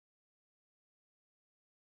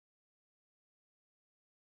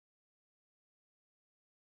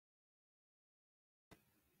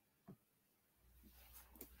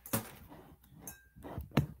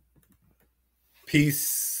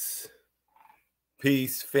Peace,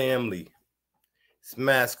 peace, family.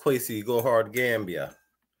 Smash Kwesi, go hard Gambia.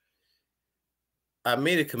 I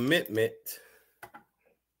made a commitment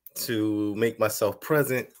to make myself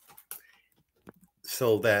present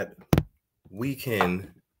so that we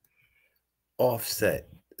can offset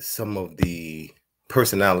some of the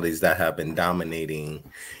personalities that have been dominating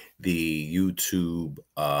the YouTube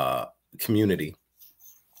community.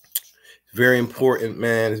 Very important,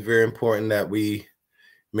 man. It's very important that we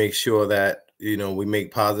make sure that, you know, we make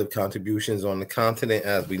positive contributions on the continent,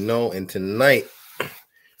 as we know. And tonight,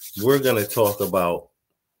 we're going to talk about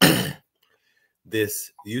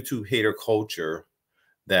this YouTube hater culture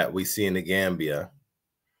that we see in the Gambia.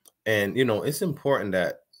 And, you know, it's important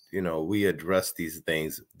that, you know, we address these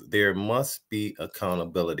things. There must be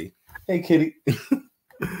accountability. Hey, Kitty.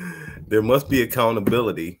 There must be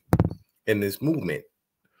accountability in this movement.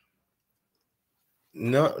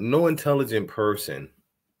 No intelligent person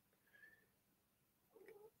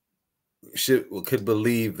could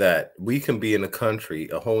believe that we can be in a country,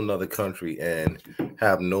 a whole nother country, and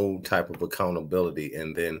have no type of accountability,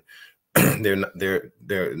 and then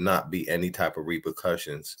there not be any type of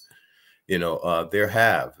repercussions. You know, there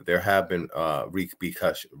have been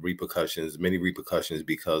repercussions, many repercussions,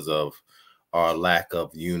 because of our lack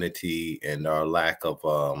of unity and our lack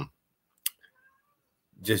of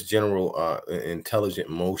just general intelligent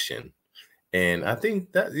motion. And I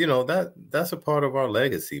think that, you know, that's a part of our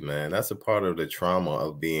legacy, man. That's a part of the trauma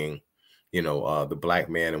of being, you know, the black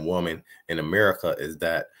man and woman in America, is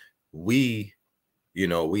that we, you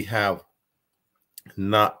know, we have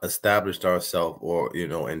not established ourselves, or, you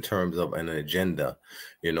know, in terms of an agenda,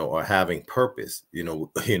 you know, or having purpose, you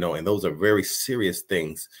know, and those are very serious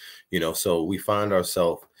things, you know. So we find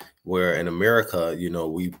ourselves where in America, you know,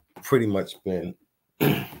 we've pretty much been,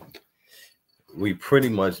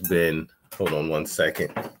 hold on one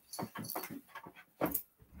second.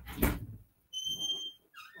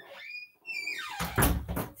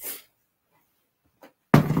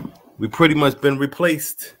 We pretty much been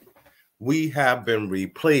replaced. We have been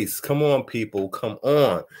replaced. Come on, people. Come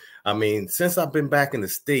on. I mean, since I've been back in the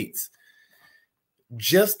States,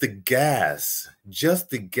 just the gas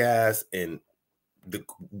in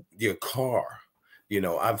your car. You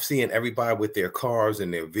know, I've seen everybody with their cars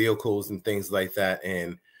and their vehicles and things like that.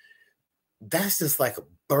 And that's just like a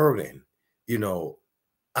burden. You know,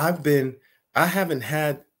 I haven't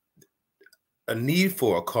had a need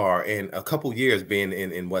for a car in a couple years being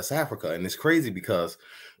in West Africa. And it's crazy because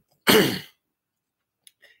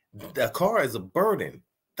the car is a burden.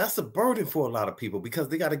 That's a burden for a lot of people, because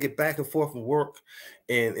they got to get back and forth from work.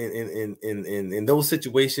 And in those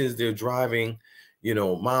situations, they're driving, you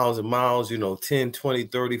know, miles and miles, you know, 10, 20,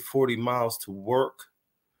 30, 40 miles to work.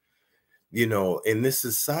 You know, in this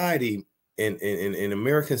society, in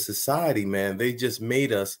American society, man, they just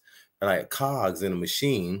made us like cogs in a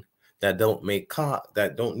machine that don't need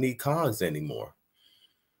cogs anymore.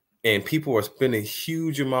 And people are spending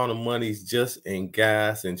huge amount of money just in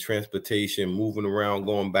gas and transportation, moving around,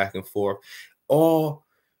 going back and forth, all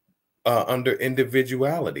under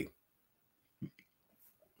individuality.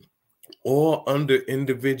 All under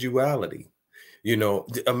individuality. You know,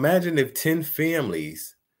 imagine if 10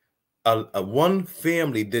 families, one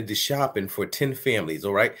family did the shopping for 10 families.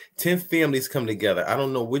 All right. 10 families come together. I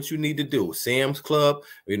don't know what you need to do. Sam's Club,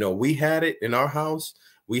 you know, we had it in our house.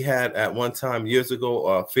 We had at one time years ago,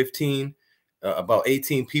 about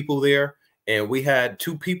 18 people there. And we had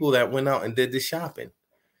 2 people that went out and did the shopping.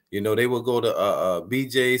 You know, they would go to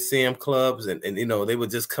BJ, Sam Clubs, and, you know, they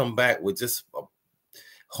would just come back with just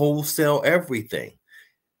wholesale everything.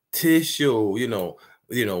 Tissue, you know,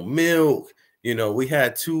 milk. You know, we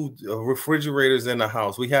had 2 refrigerators in the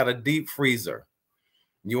house. We had a deep freezer.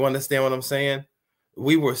 You understand what I'm saying?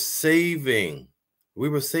 We were saving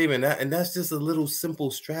that. And that's just a little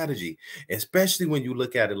simple strategy, especially when you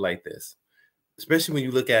look at it like this, especially when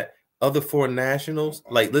you look at other foreign nationals.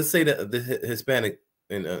 Like, let's say that the Hispanic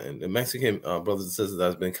and the Mexican brothers and sisters that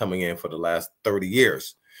has been coming in for the last 30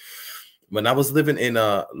 years. When I was living in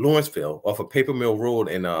Lawrenceville off of Paper Mill Road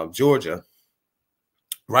in Georgia,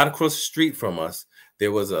 right across the street from us,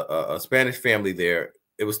 there was a Spanish family there.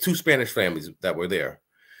 It was 2 Spanish families that were there.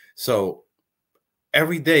 So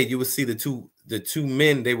every day you would see the two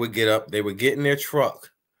men. They would get up, they would get in their truck,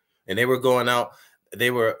 and they were going out.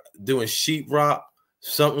 They were doing sheetrock,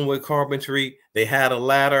 something with carpentry. They had a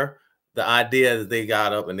ladder. The idea that they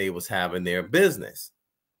got up and they was having their business.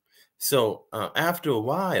 So after a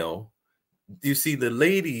while, you see the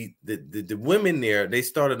lady, the women there, they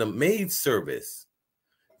started a maid service.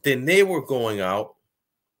 Then they were going out,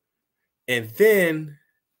 and then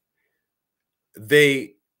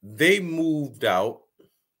they moved out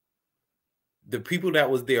the people that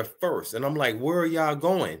was there first. And I'm like, where are y'all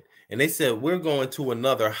going? And they said, we're going to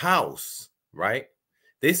another house, right?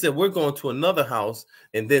 They said, we're going to another house.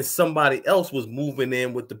 And then somebody else was moving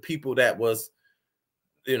in with the people that was,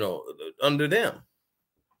 you know, under them.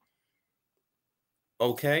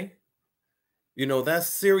 Okay. You know, that's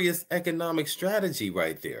serious economic strategy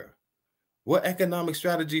right there. What economic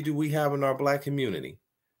strategy do we have in our Black community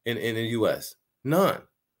in the US? None.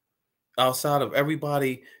 Outside of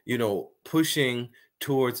everybody, you know, pushing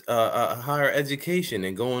towards a higher education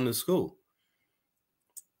and going to school.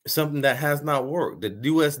 Something that has not worked. The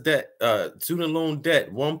U.S. debt, student loan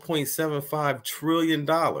debt, $1.75 trillion.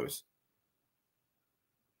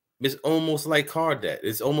 It's almost like car debt.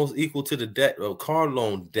 It's almost equal to the debt of car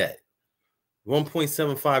loan debt.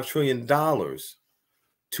 $1.75 trillion.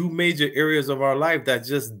 Two major areas of our life that's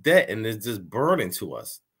just debt and it's just burden to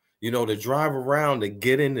us. You know, to drive around to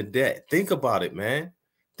get into debt. Think about it, man.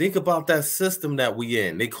 Think about that system that we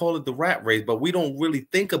in. They call it the rat race, but we don't really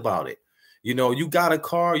think about it. You know, you got a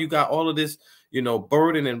car, you got all of this, you know,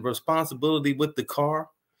 burden and responsibility with the car.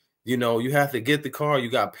 You know, you have to get the car, you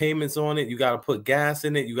got payments on it, you got to put gas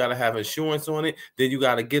in it, you got to have insurance on it. Then you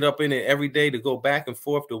got to get up in it every day to go back and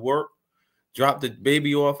forth to work, drop the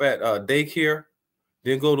baby off at daycare,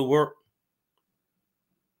 then go to work,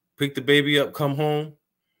 pick the baby up, come home,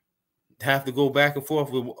 have to go back and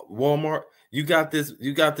forth with Walmart. You got this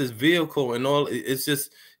vehicle and all. It's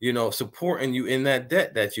just, you know, supporting you in that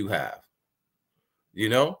debt that you have. You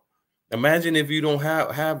know, imagine if you don't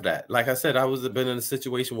have that. Like I said, been in a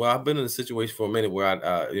situation where I've been in a situation for a minute where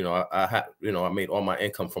I made all my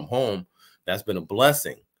income from home. That's been a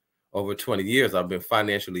blessing. Over 20 years, I've been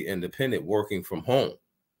financially independent, working from home.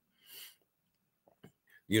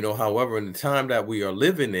 You know, however, in the time that we are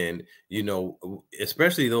living in, you know,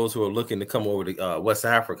 especially those who are looking to come over to West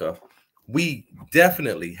Africa, we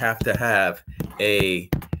definitely have to have a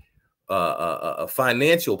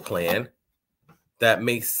financial plan that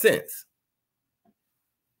makes sense.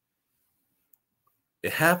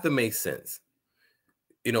 It have to make sense.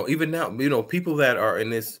 You know, even now, you know, people that are in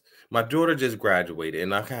this, my daughter just graduated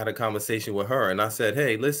and I had a conversation with her and I said,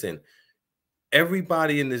 hey, listen,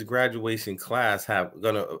 everybody in this graduation class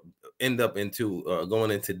gonna end up into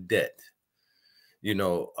going into debt, you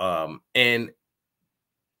know, and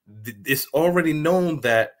it's already known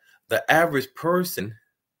that the average person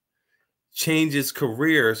changes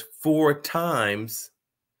careers 4 times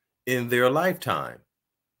in their lifetime.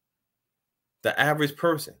 The average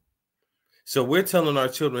person. So we're telling our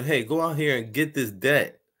children, hey, go out here and get this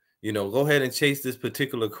debt, you know, go ahead and chase this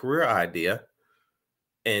particular career idea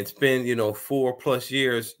and spend, you know, 4+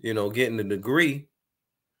 years, you know, getting a degree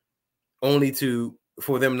only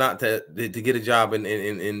for them not to get a job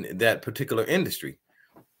in that particular industry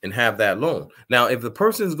and have that loan. Now, if the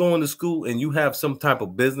person's going to school and you have some type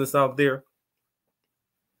of business out there,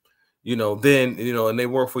 you know, then, you know, and they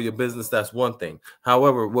work for your business, that's one thing.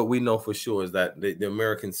 However, what we know for sure is that the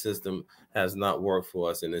American system has not worked for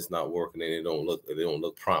us and it's not working and they don't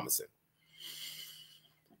look promising.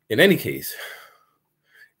 In any case,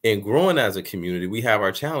 in growing as a community, we have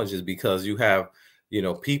our challenges because you have, you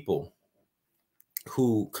know, people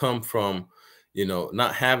who come from, you know,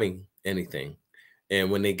 not having anything. And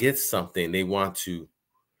when they get something, they want to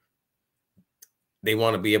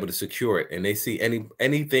be able to secure it. And they see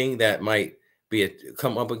anything that might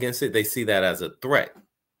come up against it, they see that as a threat.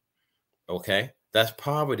 Okay. That's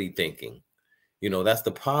poverty thinking. You know, that's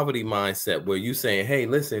the poverty mindset where you saying, hey,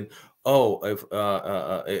 listen, oh,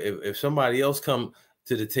 if somebody else come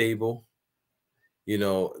to the table, you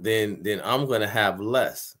know, then I'm going to have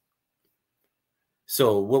less.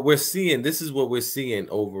 So what we're seeing, this is what we're seeing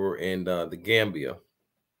over in the Gambia.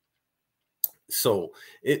 So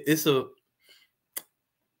it's a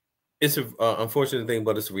unfortunate thing,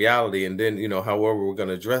 but it's reality. And then, you know, however we're going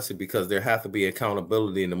to address it, because there has to be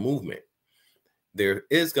accountability in the movement. There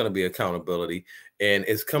is going to be accountability, and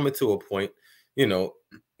it's coming to a point, you know,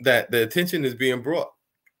 that the attention is being brought.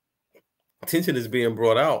 Attention is being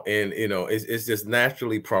brought out, and, you know, it's just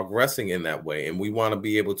naturally progressing in that way. And we want to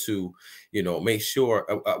be able to, you know, make sure.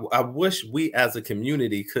 I wish we as a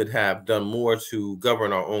community could have done more to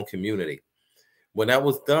govern our own community. When that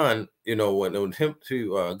was done, you know, when the attempt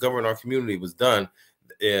to govern our community was done,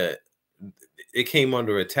 it came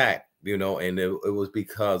under attack, you know, and it was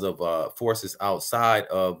because of forces outside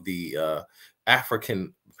of the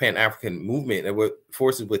Pan-African movement. There were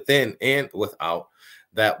forces within and without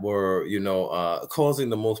that were, you know, causing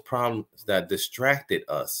the most problems, that distracted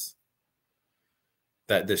us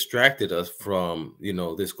from, you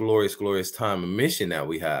know, this glorious time and mission that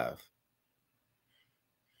we have.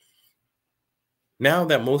 Now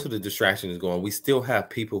that most of the distraction is gone, we still have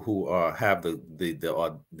people who have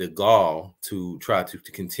the gall to try to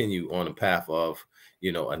continue on a path of,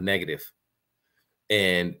 you know, a negative,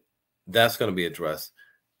 and that's going to be addressed.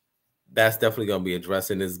 That's definitely going to be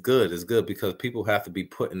addressed, and it's good. It's good because people have to be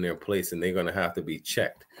put in their place, and they're going to have to be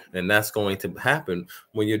checked, and that's going to happen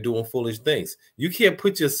when you're doing foolish things. You can't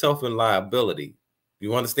put yourself in liability.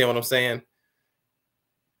 You understand what I'm saying?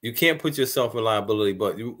 You can't put yourself in liability,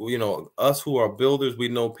 but you know, us who are builders, we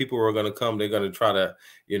know people are going to come. They're going to try to,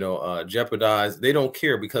 you know, jeopardize. They don't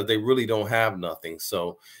care because they really don't have nothing.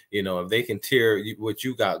 So, you know, if they can tear what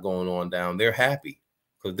you got going on down, they're happy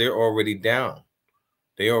because they're already down.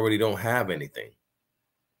 They already don't have anything.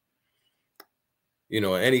 You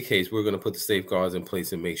know, in any case, we're going to put the safeguards in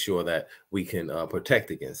place and make sure that we can protect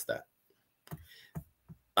against that.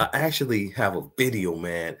 I actually have a video,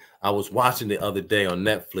 man. I was watching the other day on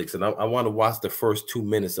Netflix, and I want to watch the first 2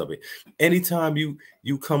 minutes of it. Anytime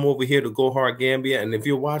you come over here to Go Hard Gambia, and if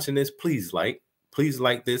you're watching this, please like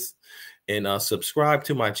this and subscribe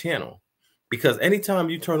to my channel, because anytime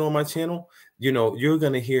you turn on my channel, you know you're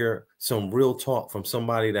gonna hear some real talk from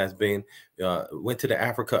somebody that's been went to the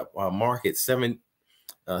Africa market 7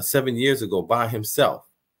 years ago by himself.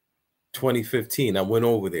 2015, I went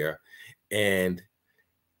over there, and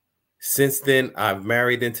since then, I've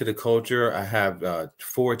married into the culture. I have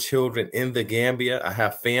 4 children in the Gambia. I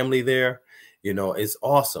have family there. You know, it's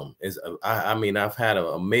awesome. I mean, I've had an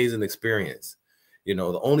amazing experience. You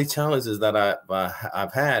know, the only challenges that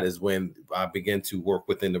I've had is when I begin to work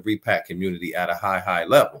within the repack community at a high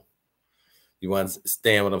level. You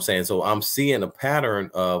understand what I'm saying? So I'm seeing a pattern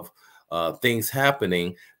of things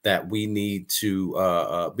happening that we need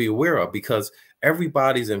to be aware of, because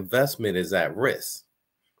everybody's investment is at risk.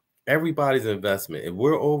 Everybody's investment. If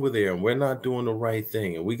we're over there and we're not doing the right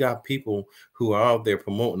thing, and we got people who are out there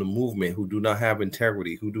promoting the movement who do not have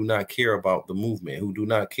integrity, who do not care about the movement, who do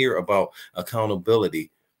not care about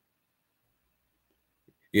accountability,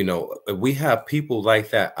 you know, if we have people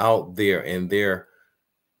like that out there and they're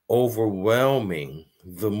overwhelming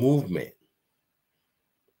the movement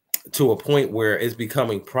to a point where it's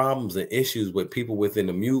becoming problems and issues with people within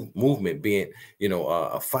the movement being, you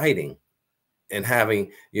know, fighting and having,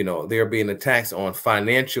 you know, there being attacks on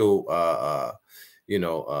financial, you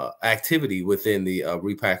know, activity within the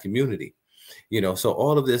repack community, you know. So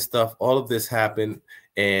all of this stuff, all of this happened,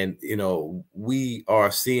 and you know, we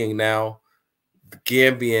are seeing now the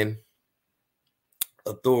Gambian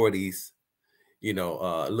authorities, you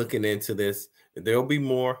know, looking into this. There'll be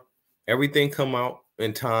more. Everything come out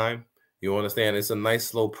in time. You understand? It's a nice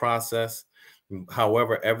slow process.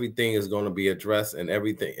 However, everything is going to be addressed, and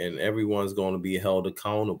everyone's going to be held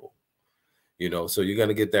accountable. You know, so you're going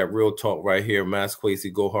to get that real talk right here. Mass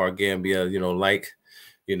Kwesi, Go Hard Gambia. You know,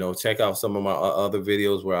 you know, check out some of my other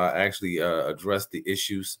videos where I actually address the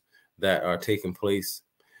issues that are taking place.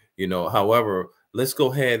 You know, however, let's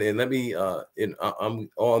go ahead and let me. I'm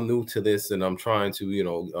all new to this, and I'm trying to, you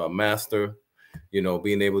know, master, you know,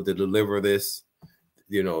 being able to deliver this,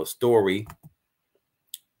 you know, story.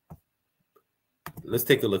 Let's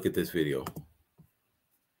take a look at this video.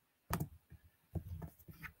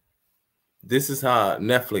 This is how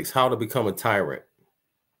Netflix, How to Become a Tyrant.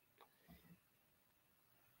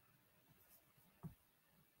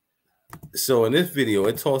 So in this video,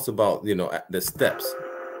 it talks about, you know, the steps.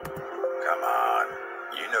 Come on,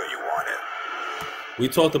 you know you want it. We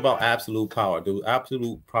talked about absolute power. Do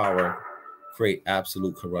absolute power create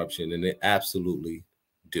absolute corruption? And they absolutely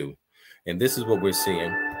do. And this is what we're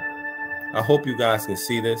seeing. I hope you guys can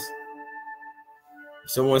see this.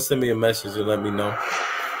 Someone send me a message and let me know.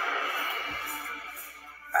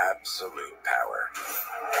 Absolute power.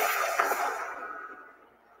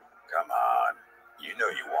 Come on, you know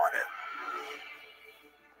you want it.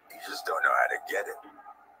 You just don't know how to get it.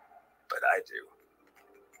 But I do.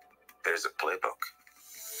 There's a playbook.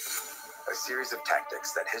 A series of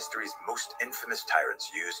tactics that history's most infamous tyrants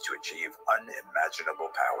used to achieve unimaginable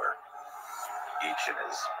power, each in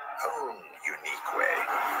his own unique way.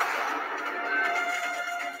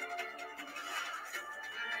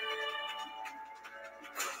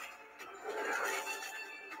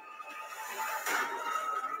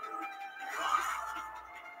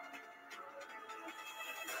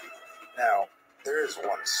 Now, there is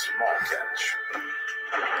one small catch.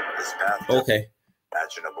 This path to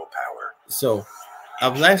imaginable power. So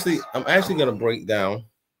I'm actually going to break down,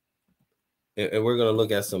 and we're going to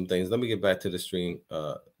look at some things. Let me get back to the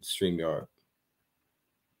StreamYard.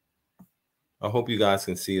 I hope you guys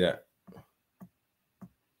can see that.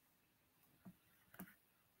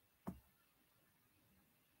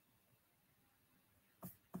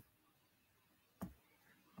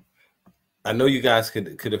 I know you guys could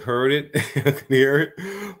have heard it, could hear it,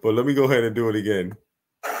 but let me go ahead and do it again.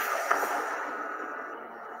 Come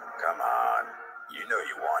on, you know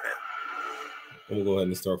you want it. I'm gonna go ahead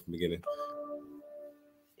and start from the beginning.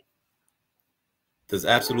 Does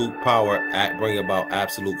absolute power bring about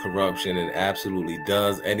absolute corruption? And absolutely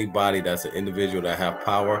does. Anybody that's an individual that have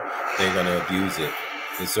power, they're gonna abuse it.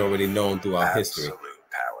 It's already known throughout history. Absolute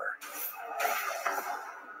power.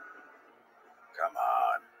 Come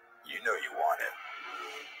on, you know you want it.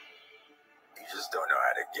 You just don't know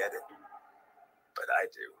how to get it. But I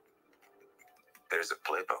do. There's a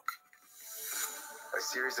playbook. A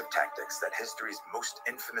series of tactics that history's most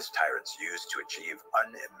infamous tyrants used to achieve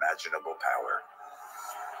unimaginable power,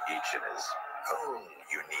 each in his own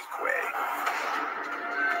unique way.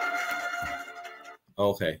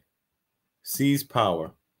 Okay. Seize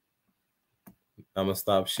power. I'm gonna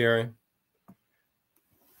stop sharing.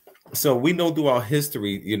 So we know throughout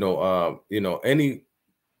history, any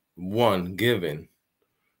one given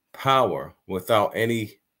power without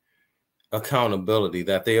any accountability,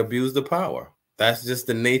 that they abuse the power. That's just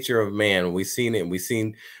the nature of man. We've seen it, and we've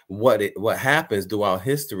seen what happens throughout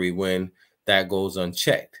history when that goes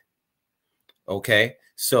unchecked. Okay,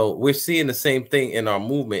 so we're seeing the same thing in our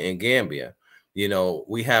movement in Gambia.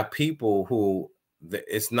 We have people who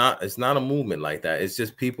it's not a movement like that. It's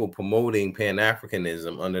just people promoting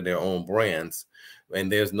Pan-Africanism under their own brands, and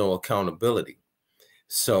there's no accountability.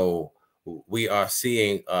 So we are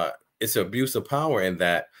seeing it's abuse of power in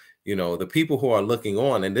that, the people who are looking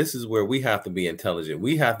on, and this is where we have to be intelligent.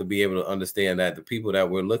 We have to be able to understand that the people that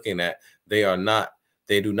we're looking at, they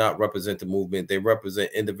do not represent the movement. They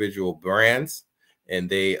represent individual brands, and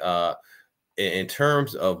they in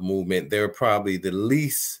terms of movement, they're probably the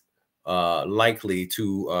least likely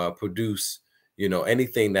to produce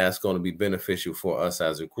anything that's going to be beneficial for us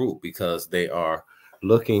as a group, because they are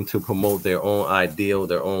looking to promote their own ideal,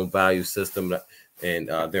 their own value system, and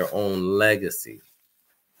their own legacy.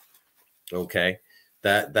 Okay,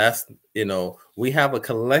 that's we have a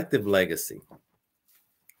collective legacy.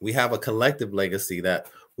 We have a collective legacy that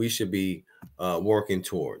we should be working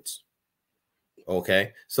towards.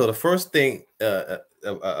 Okay, so the first thing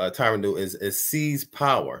a tyrant do is seize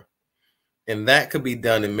power, and that could be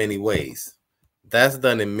done in many ways. That's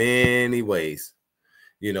done in many ways.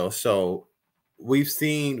 So we've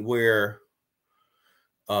seen where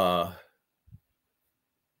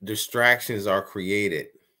distractions are created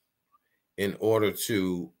in order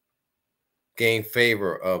to gain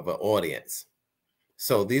favor of an audience.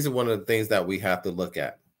 So these are one of the things that we have to look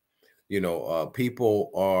at. People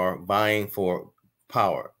are vying for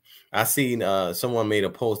power. I seen someone made a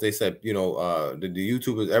post. They said, the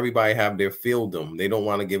YouTubers, everybody have their fiefdom. They don't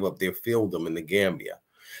want to give up their fiefdom in the Gambia.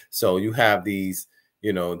 So you have these,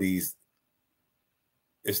 it's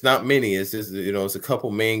not many. It's just, it's a couple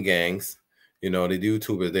main gangs. The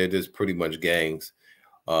YouTubers, they're just pretty much gangs.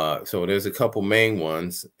 So there's a couple main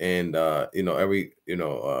ones, and and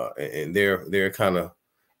they're kind of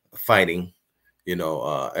fighting.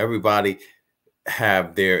 Everybody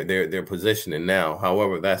have their positioning now.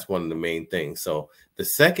 However, that's one of the main things. So the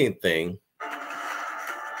second thing,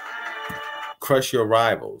 crush your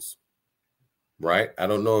rivals. Right? I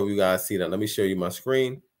don't know if you guys see that. Let me show you my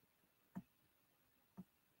screen.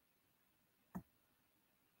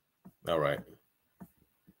 All right.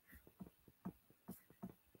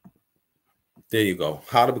 There you go.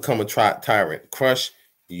 How to become a tyrant. Crush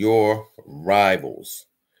your rivals.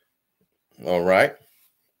 All right.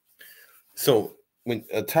 So when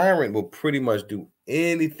a tyrant will pretty much do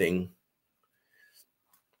anything,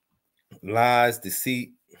 lies,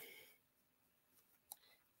 deceit,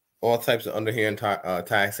 all types of underhand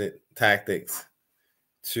tactics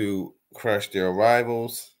to crush their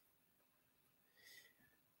rivals.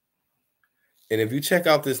 And if you check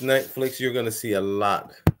out this Netflix, you're going to see a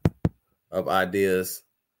lot of ideas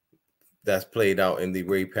that's played out in the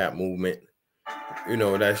Repap movement,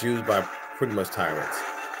 that's used by pretty much tyrants.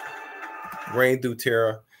 Reign through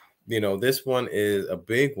terror. This one is a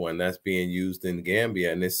big one that's being used in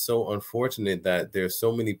Gambia. And it's so unfortunate that there's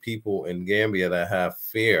so many people in Gambia that have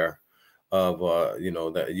fear of,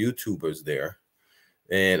 the YouTubers there.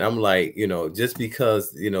 And I'm like, just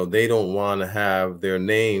because, they don't want to have their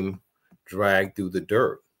name dragged through the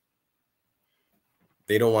dirt.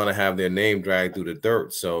 They don't want to have their name dragged through the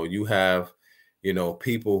dirt. So you have,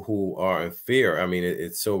 people who are in fear. I mean,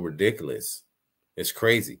 it's so ridiculous. It's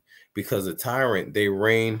crazy, because a tyrant, they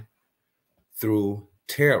reign through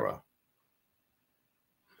terror,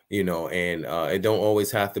 and it don't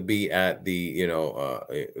always have to be at the,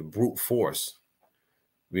 brute force.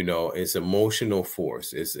 You know, it's emotional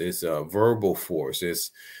force. It's a verbal force.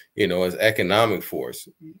 It's, you know, it's economic force.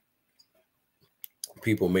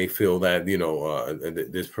 People may feel that, you know,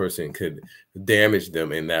 this person could damage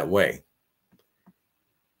them in that way.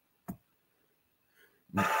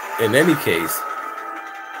 In any case,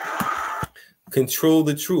 control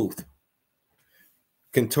the truth.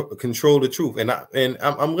 Control the truth. And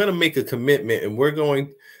I'm going to make a commitment, and we're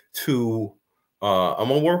going to I'm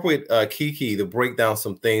going to work with Kiki to break down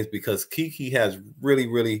some things, because Kiki has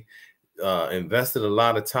really invested a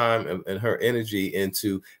lot of time and her energy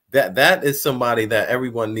into that. That is somebody that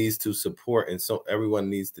everyone needs to support, and so everyone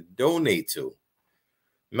needs to donate to.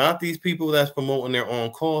 Not these people that's promoting their own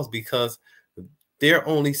cause, because they're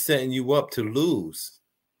only setting you up to lose.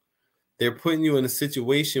 They're putting you in a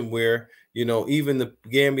situation where, you know, even the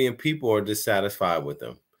Gambian people are dissatisfied with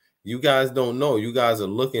them. You guys don't know. You guys are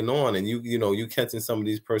looking on, and you know, you catching some of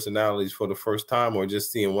these personalities for the first time, or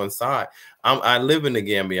just seeing one side. I live in the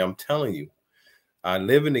Gambia. I'm telling you, I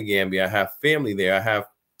live in the Gambia. I have family there. I have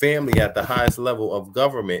family at the highest level of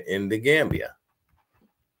government in the Gambia.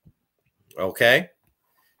 Okay,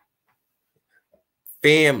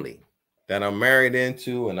 family that I'm married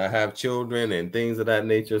into, and I have children and things of that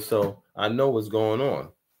nature. So I know what's going on.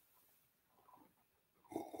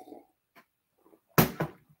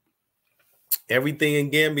 Everything in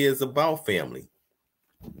Gambia is about family.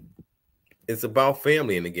 It's about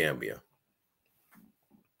family in the Gambia.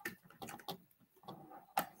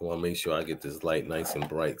 I want to make sure I get this light nice and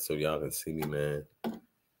bright so y'all can see me, man.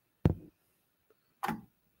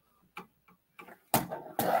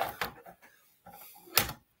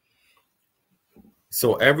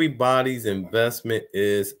 So everybody's investment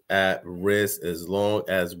is at risk as long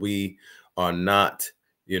as we are not,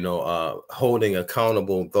 you know, holding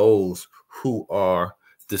accountable those who are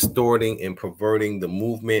distorting and perverting the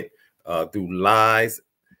movement through lies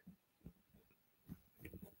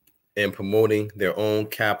and promoting their own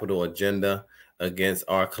capital agenda against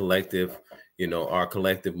our collective, you know, our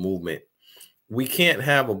collective movement. We can't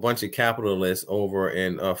have a bunch of capitalists over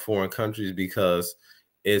in foreign countries, because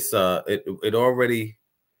it's it already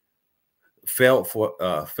failed.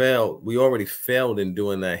 We already failed in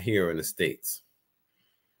doing that here in the States.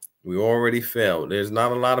 We already failed. There's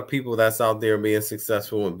not a lot of people that's out there being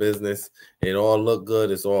successful in business. It all look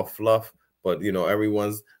good. It's all fluff. But, you know,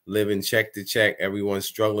 everyone's living check to check. Everyone's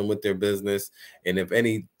struggling with their business. And if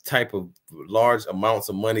any type of large amounts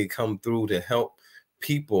of money come through to help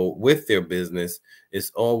people with their business,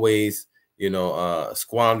 it's always, you know,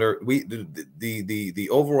 squander. The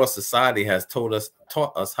overall society has taught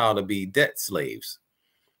us how to be debt slaves.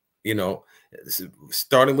 You know,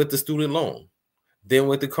 starting with the student loan, then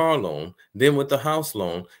with the car loan, then with the house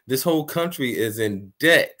loan. This whole country is in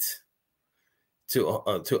debt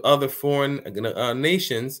to other foreign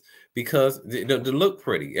nations, because they look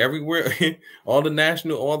pretty everywhere. All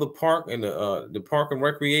the park and the park and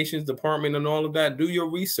recreations department and all of that. Do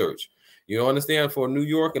your research. You understand? For New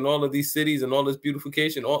York and all of these cities and all this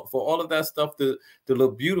beautification, for all of that stuff to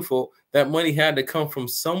look beautiful, that money had to come from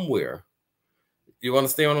somewhere. You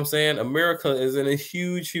understand what I'm saying? America is in a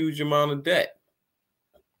huge amount of debt.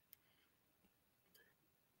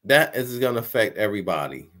 That is going to affect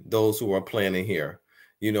everybody, those who are planning here.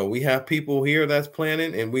 You know, we have people here that's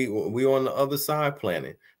planning, and we on the other side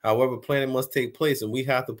planning. However, planning must take place, and we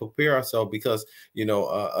have to prepare ourselves, because, you know,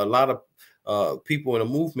 a lot of people in the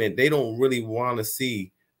movement, they don't really want to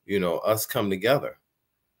see, you know, us come together.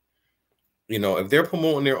 You know, if they're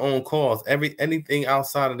promoting their own cause, anything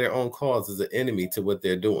outside of their own cause is an enemy to what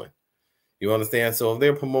they're doing. You understand? So if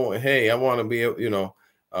they're promoting, hey, I want to be, you know,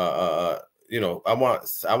 I want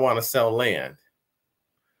to sell land,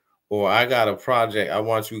 or I got a project. I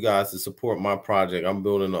want you guys to support my project. I'm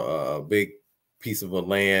building a big piece of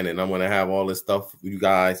land, and I'm going to have all this stuff you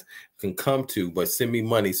guys can come to, but send me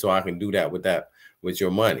money so I can do that with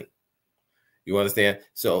your money. You understand?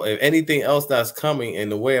 So if anything else that's coming in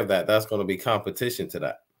the way of that, that's going to be competition to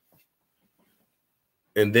that.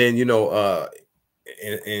 And then, you know,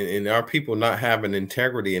 and our people not having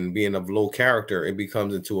integrity and being of low character, it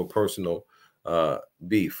becomes into a personal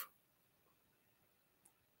beef.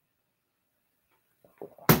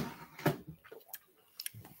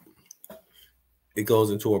 It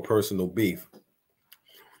goes into a personal beef.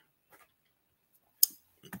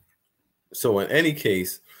 So in any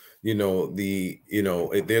case, you know,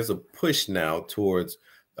 there's a push now towards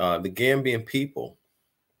the Gambian people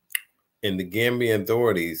and the Gambian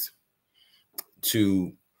authorities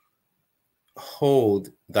to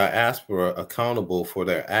hold diaspora accountable for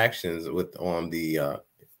their actions on the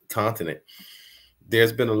continent.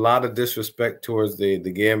 There's been a lot of disrespect towards the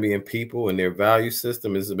Gambian people and their value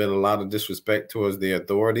system. There's been a lot of disrespect towards the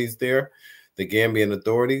authorities there, the Gambian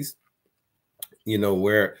authorities. You know,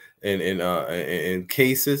 where in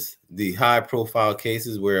cases, the high profile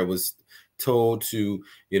cases where it was told to,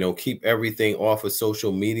 you know, keep everything off of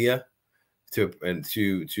social media to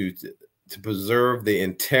preserve the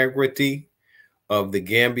integrity of the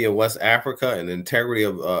Gambia, West Africa, and the integrity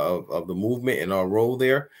of the movement and our role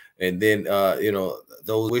there. And then, you know,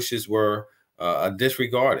 those wishes were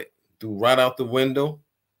disregarded, threw right out the window.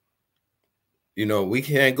 You know, we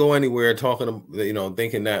can't go anywhere talking, you know,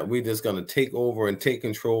 thinking that we're just going to take over and take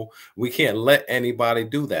control. We can't let anybody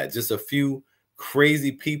do that. Just a few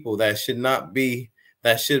crazy people that should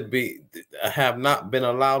have not been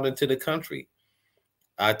allowed into the country.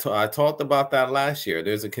 I talked about that last year.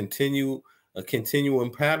 There's a continuing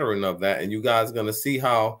pattern of that, and you guys are going to see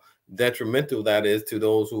how detrimental that is to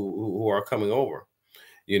those who are coming over,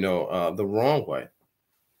 you know, the wrong way.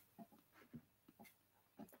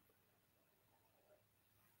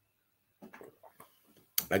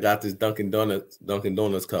 I got this Dunkin'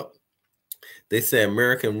 Donuts cup. They say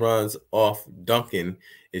American runs off Dunkin'.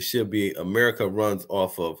 It should be America runs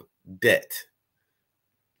off of debt.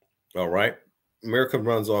 All right. America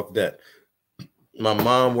runs off debt. My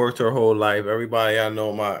mom worked her whole life. Everybody I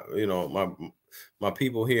know, my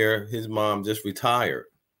people here, his mom just retired.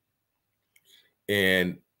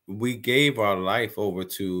 And we gave our life over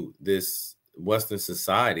to this Western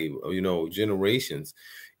society, you know, generations.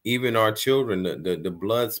 Even our children, the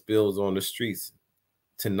blood spills on the streets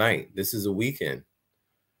tonight. This is a weekend.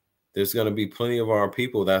 There's going to be plenty of our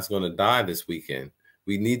people that's going to die this weekend.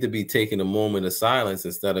 We need to be taking a moment of silence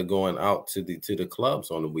instead of going out to the clubs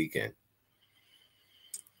on the weekend.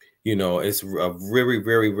 You know, it's a very,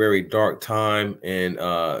 very, very dark time, and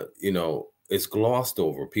you know, it's glossed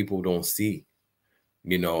over. People don't see,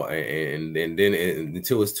 you know, and then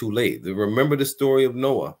until it's too late. Remember the story of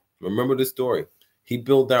Noah. Remember the story. He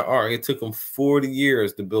built that ark. It took him 40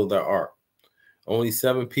 years to build that ark. Only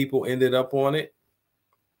 7 people ended up on it.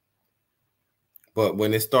 But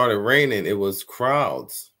when it started raining, it was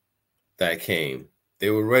crowds that came.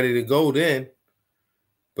 They were ready to go then,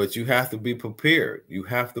 but you have to be prepared. You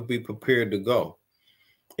have to be prepared to go.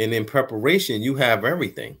 And in preparation, you have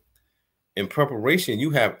everything. In preparation,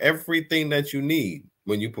 you have everything that you need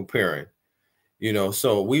when you're preparing. You know,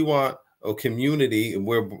 so we want a community, and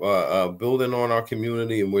we're building on our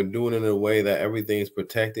community, and we're doing it in a way that everything is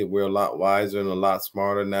protected. We're a lot wiser and a lot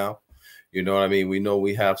smarter now. You know what I mean? We know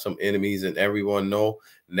we have some enemies, and everyone know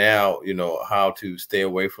now, you know, how to stay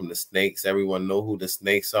away from the snakes. Everyone know who the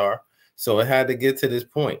snakes are. So it had to get to this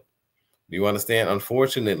point. You understand?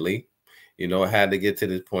 Unfortunately, you know, it had to get to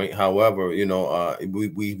this point. However, you know,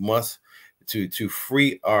 we must to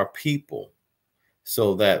free our people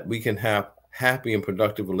so that we can have happy and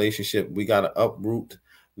productive relationship. We got to uproot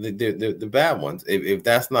the bad ones. If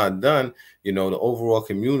that's not done, you know, the overall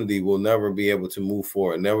community will never be able to move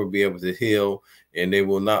forward, never be able to heal, and they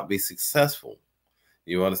will not be successful.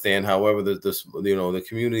 You understand? However, you know, the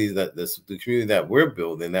communities the community that we're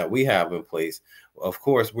building, that we have in place, of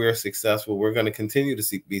course, we're successful. We're going to continue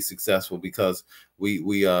to be successful because we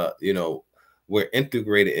you know, we're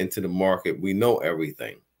integrated into the market. We know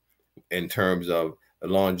everything in terms of the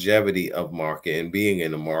longevity of market and being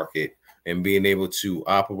in the market and being able to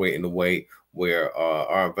operate in a way where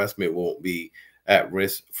our investment won't be at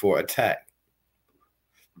risk for attack,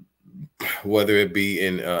 whether it be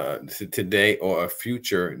in today or a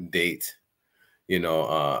future date. You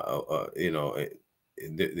know, you know,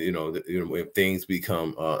 if things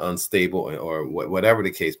become unstable or whatever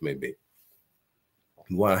the case may be.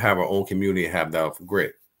 We want to have our own community and have that off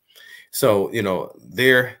grid. So, you know,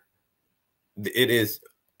 it is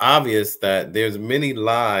obvious that there's many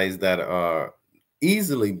lies that are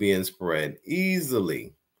easily being spread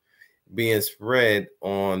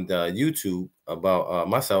on the YouTube about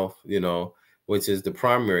myself, you know, which is the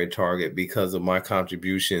primary target because of my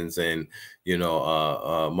contributions and, you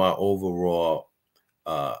know, my overall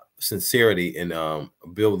sincerity in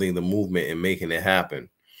building the movement and making it happen.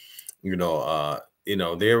 You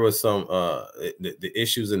know, there was some the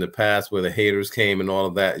issues in the past where the haters came and all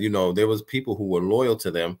of that. You know, there was people who were loyal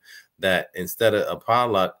to them that instead of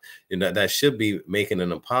apologize, you know, that should be making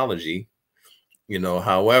an apology. You know,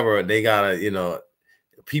 however, they gotta, you know,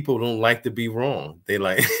 people don't like to be wrong. They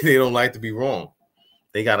don't like to be wrong.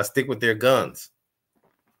 They gotta stick with their guns.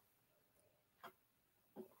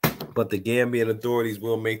 But the Gambian authorities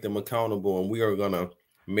will make them accountable, and we are gonna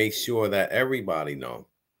make sure that everybody know.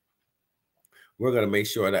 We're going to make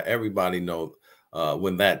sure that everybody knows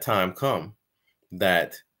when that time comes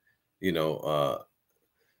that, you know,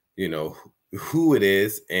 you know, who it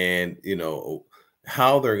is and, you know,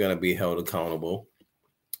 how they're going to be held accountable.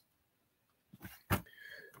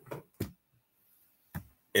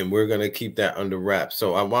 And we're going to keep that under wraps.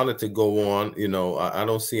 So I wanted to go on, you know, I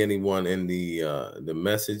don't see anyone in the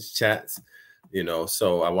message chats, you know,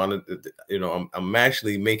 so I wanted to, you know, I'm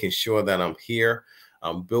actually making sure that I'm here.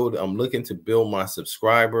 I'm looking to build my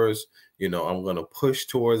subscribers. You know, I'm going to push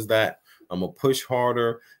towards that. I'm going to push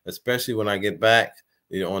harder, especially when I get back,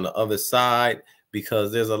 you know, on the other side,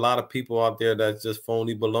 because there's a lot of people out there that's just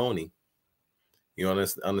phony baloney. You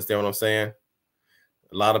understand what I'm saying?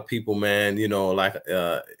 A lot of people, man, you know, like,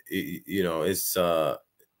 you know, it's,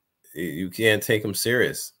 you can't take them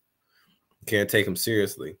serious. You can't take them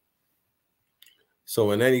seriously.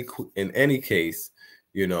 So in any case,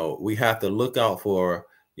 you know, we have to look out for,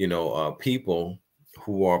 you know, people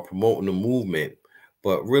who are promoting the movement,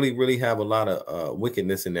 but really have a lot of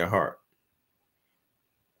wickedness in their heart.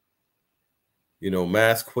 You know,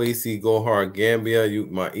 Mass Kwesi Gohar Gambia,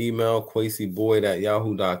 my email,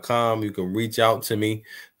 kwesiboyd@yahoo.com. You can reach out to me.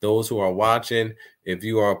 Those who are watching, if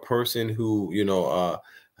you are a person who, you know,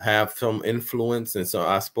 have some influence, and so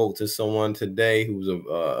I spoke to someone today who's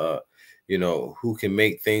you know, who can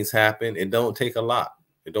make things happen. It don't take a lot.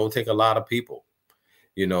 It don't take a lot of people.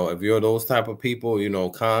 You know, if you're those type of people, you know,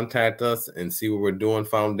 contact us and see what we're doing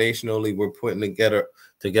foundationally. We're putting together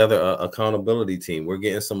an accountability team. We're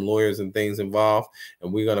getting some lawyers and things involved,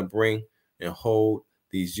 and we're going to bring and hold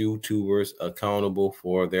these YouTubers accountable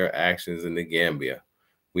for their actions in the Gambia.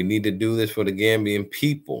 We need to do this for the Gambian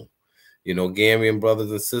people. You know, Gambian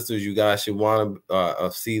brothers and sisters, you guys should want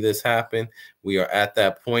to see this happen. We are at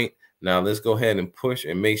that point. Now let's go ahead and push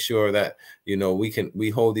and make sure that, you know, we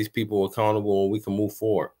hold these people accountable and we can move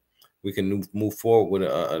forward. We can move forward with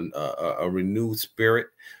a renewed spirit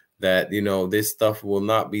that, you know, this stuff will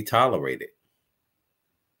not be tolerated.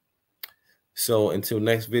 So until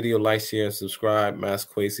next video, like, share, and subscribe. Mass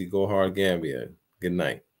Kwesi Gohar Gambia. Good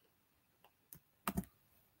night.